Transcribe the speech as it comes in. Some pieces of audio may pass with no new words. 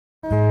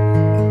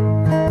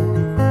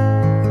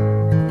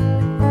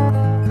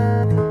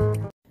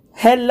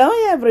Hello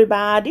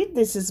everybody,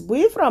 this is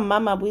Bui from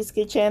Mama Bui's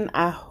Kitchen.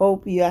 I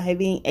hope you are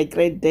having a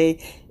great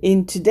day.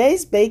 In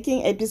today's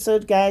baking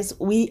episode, guys,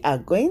 we are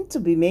going to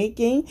be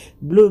making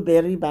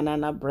blueberry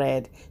banana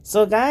bread.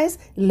 So guys,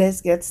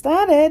 let's get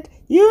started.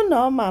 You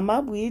know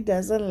Mama Bui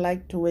doesn't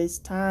like to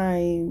waste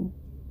time.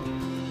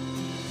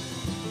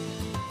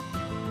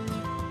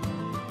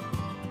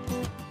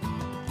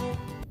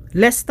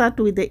 Let's start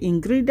with the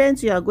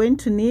ingredients. You are going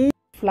to need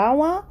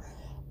flour,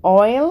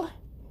 oil,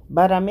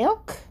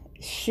 buttermilk,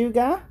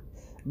 sugar,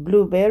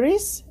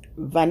 blueberries,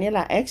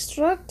 vanilla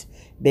extract,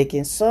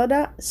 baking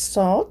soda,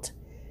 salt,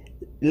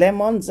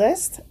 lemon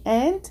zest,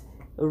 and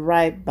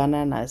ripe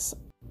bananas.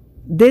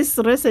 This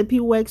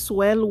recipe works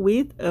well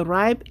with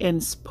ripe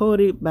and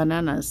spotty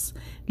bananas.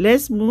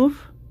 Let's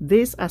move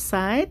this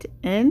aside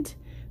and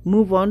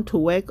move on to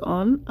work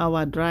on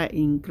our dry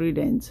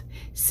ingredients.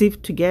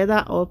 Sift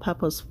together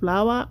all-purpose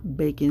flour,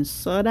 baking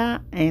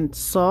soda, and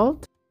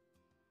salt.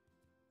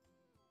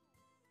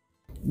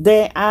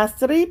 There are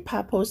three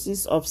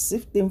purposes of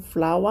sifting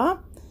flour.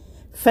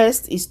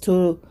 First is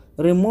to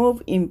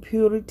remove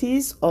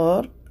impurities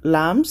or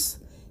lumps.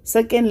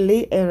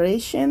 Secondly,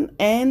 aeration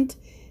and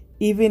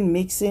even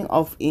mixing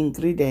of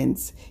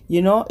ingredients.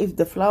 You know, if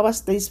the flour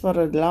stays for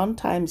a long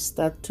time, it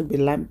starts to be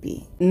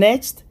lumpy.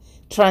 Next,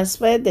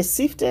 transfer the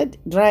sifted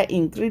dry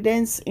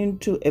ingredients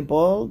into a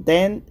bowl,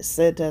 then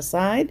set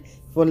aside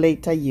for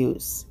later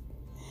use.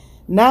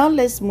 Now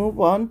let's move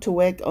on to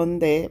work on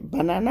the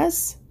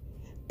bananas.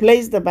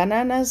 Place the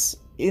bananas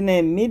in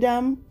a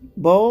medium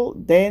bowl,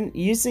 then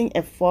using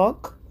a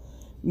fork,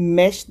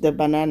 mash the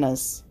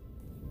bananas.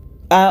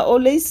 I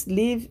always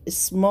leave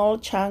small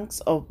chunks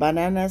of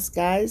bananas,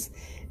 guys.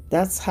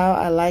 That's how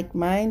I like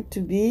mine to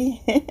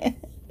be.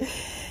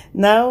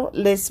 Now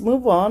let's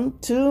move on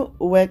to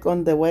work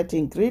on the wet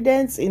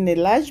ingredients. In a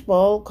large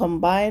bowl,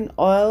 combine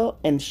oil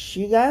and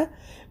sugar.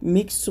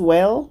 Mix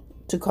well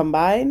to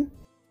combine.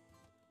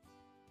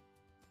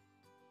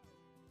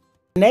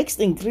 Next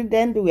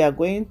ingredient we are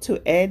going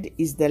to add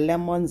is the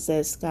lemon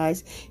zest,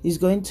 guys. It's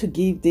going to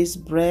give this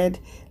bread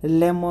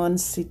lemon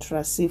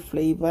citrusy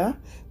flavor,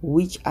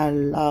 which I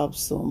love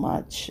so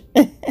much.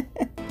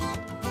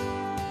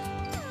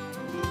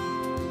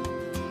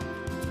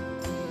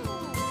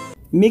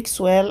 Mix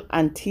well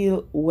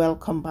until well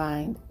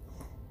combined.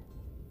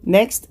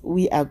 Next,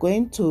 we are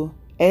going to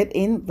add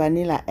in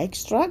vanilla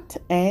extract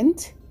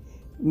and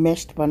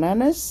mashed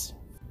bananas.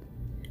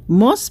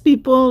 Most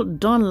people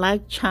don't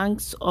like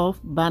chunks of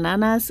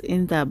bananas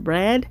in their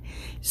bread.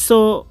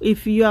 So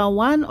if you are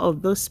one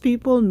of those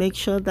people, make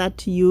sure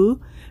that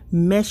you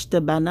mash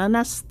the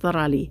bananas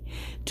thoroughly.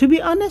 To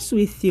be honest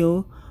with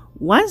you,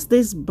 once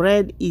this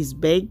bread is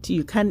baked,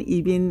 you can't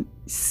even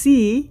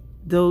see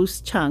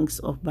those chunks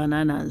of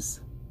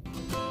bananas.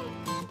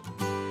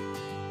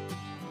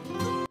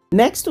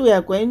 Next, we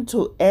are going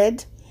to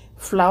add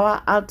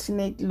flour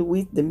alternately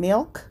with the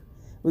milk.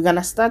 We're going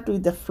to start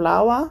with the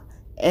flour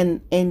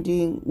and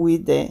ending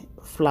with the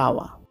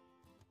flour.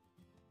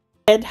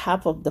 Add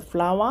half of the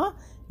flour,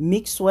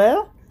 mix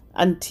well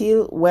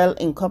until well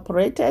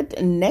incorporated.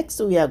 Next,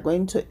 we are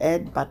going to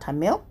add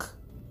buttermilk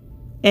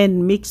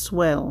and mix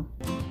well.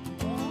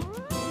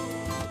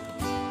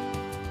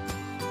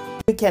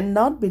 You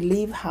cannot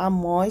believe how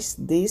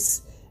moist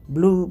this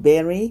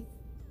blueberry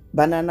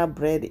banana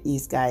bread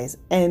is, guys,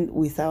 and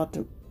without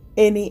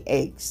any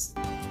eggs.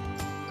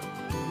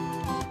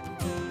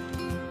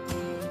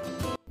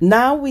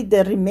 Now with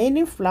the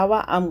remaining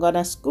flour, I'm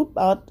gonna scoop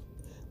out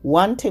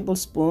 1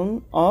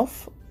 tablespoon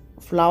of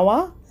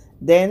flour,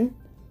 then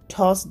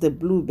toss the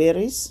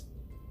blueberries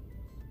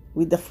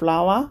with the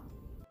flour.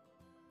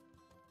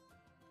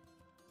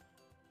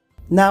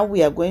 Now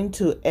we are going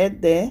to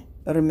add the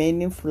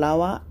remaining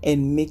flour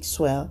and mix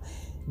well.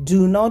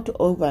 Do not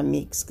over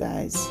mix,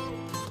 guys.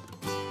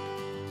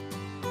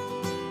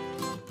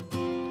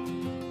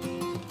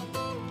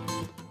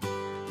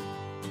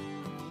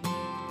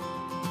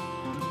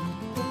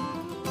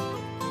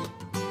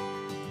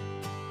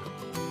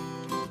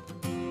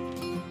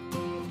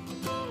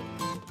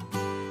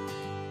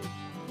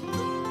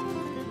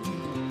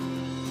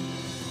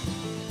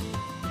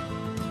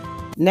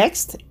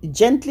 Next,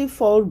 gently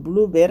fold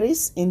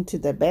blueberries into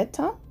the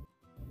batter.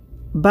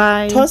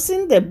 By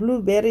tossing the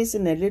blueberries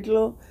in a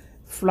little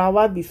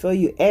flour before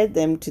you add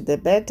them to the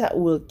batter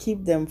will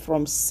keep them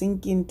from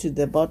sinking to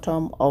the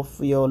bottom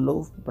of your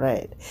loaf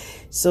bread.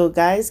 So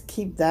guys,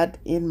 keep that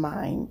in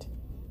mind.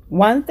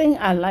 One thing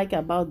I like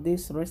about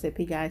this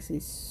recipe, guys,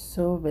 is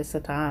so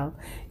versatile.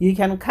 You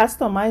can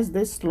customize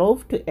this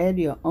loaf to add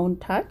your own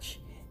touch.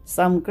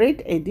 Some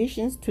great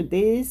additions to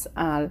this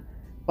are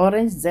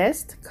orange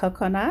zest,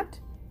 coconut,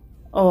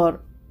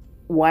 or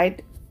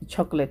white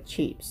chocolate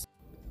chips.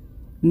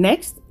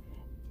 Next,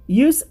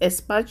 use a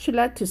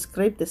spatula to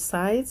scrape the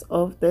sides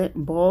of the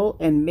bowl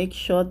and make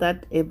sure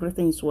that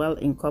everything is well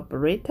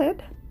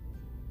incorporated.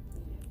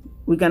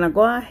 We're gonna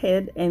go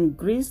ahead and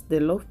grease the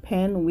loaf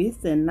pan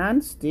with the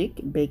non-stick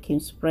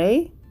baking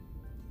spray.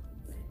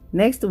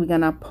 Next, we're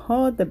gonna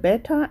pour the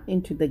batter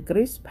into the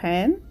greased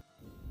pan.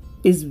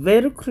 It's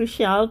very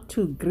crucial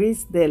to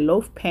grease the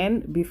loaf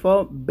pan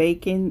before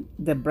baking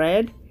the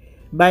bread.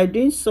 By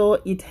doing so,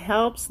 it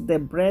helps the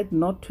bread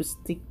not to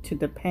stick to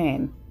the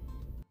pan.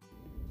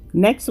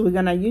 Next, we're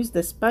gonna use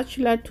the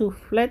spatula to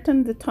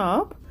flatten the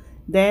top,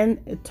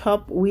 then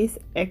top with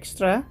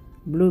extra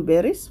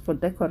blueberries for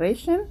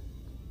decoration.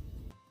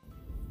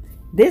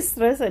 This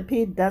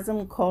recipe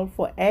doesn't call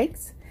for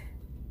eggs,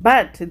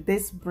 but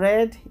this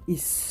bread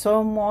is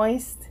so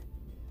moist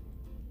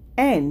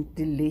and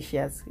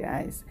delicious,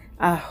 guys.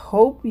 I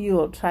hope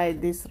you'll try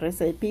this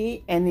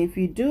recipe, and if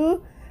you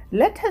do,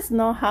 let us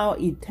know how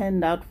it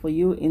turned out for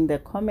you in the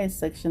comment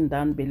section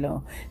down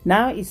below.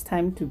 Now it's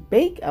time to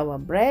bake our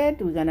bread.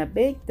 We're gonna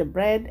bake the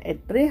bread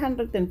at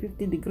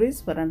 350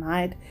 degrees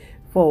Fahrenheit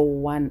for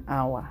 1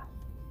 hour,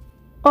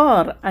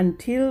 or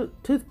until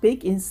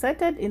toothpick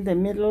inserted in the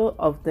middle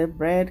of the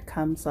bread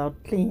comes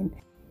out clean.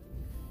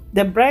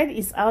 The bread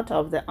is out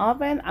of the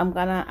oven. I'm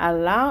gonna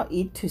allow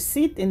it to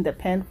sit in the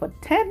pan for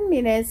 10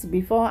 minutes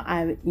before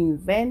I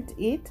invert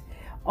it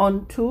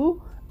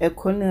onto a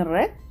cooling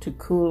rack to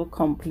cool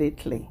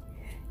completely.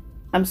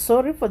 I'm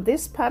sorry for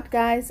this part,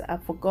 guys. I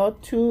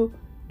forgot to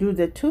do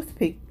the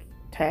toothpick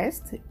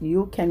test.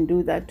 You can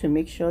do that to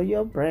make sure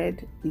your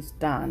bread is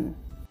done.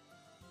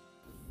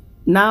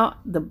 Now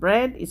the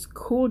bread is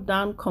cooled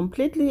down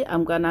completely.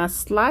 I'm gonna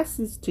slice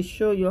it to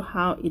show you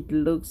how it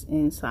looks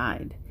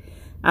inside.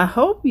 I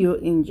hope you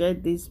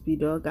enjoyed this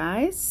video,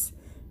 guys.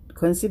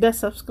 Consider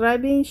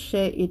subscribing,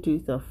 share it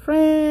with your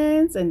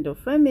friends and your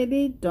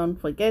family. Don't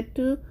forget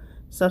to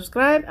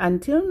subscribe.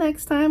 Until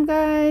next time,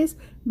 guys.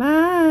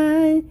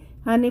 Bye.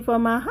 Honey for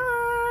my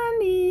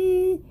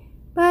honey.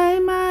 Bye,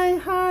 my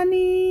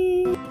honey.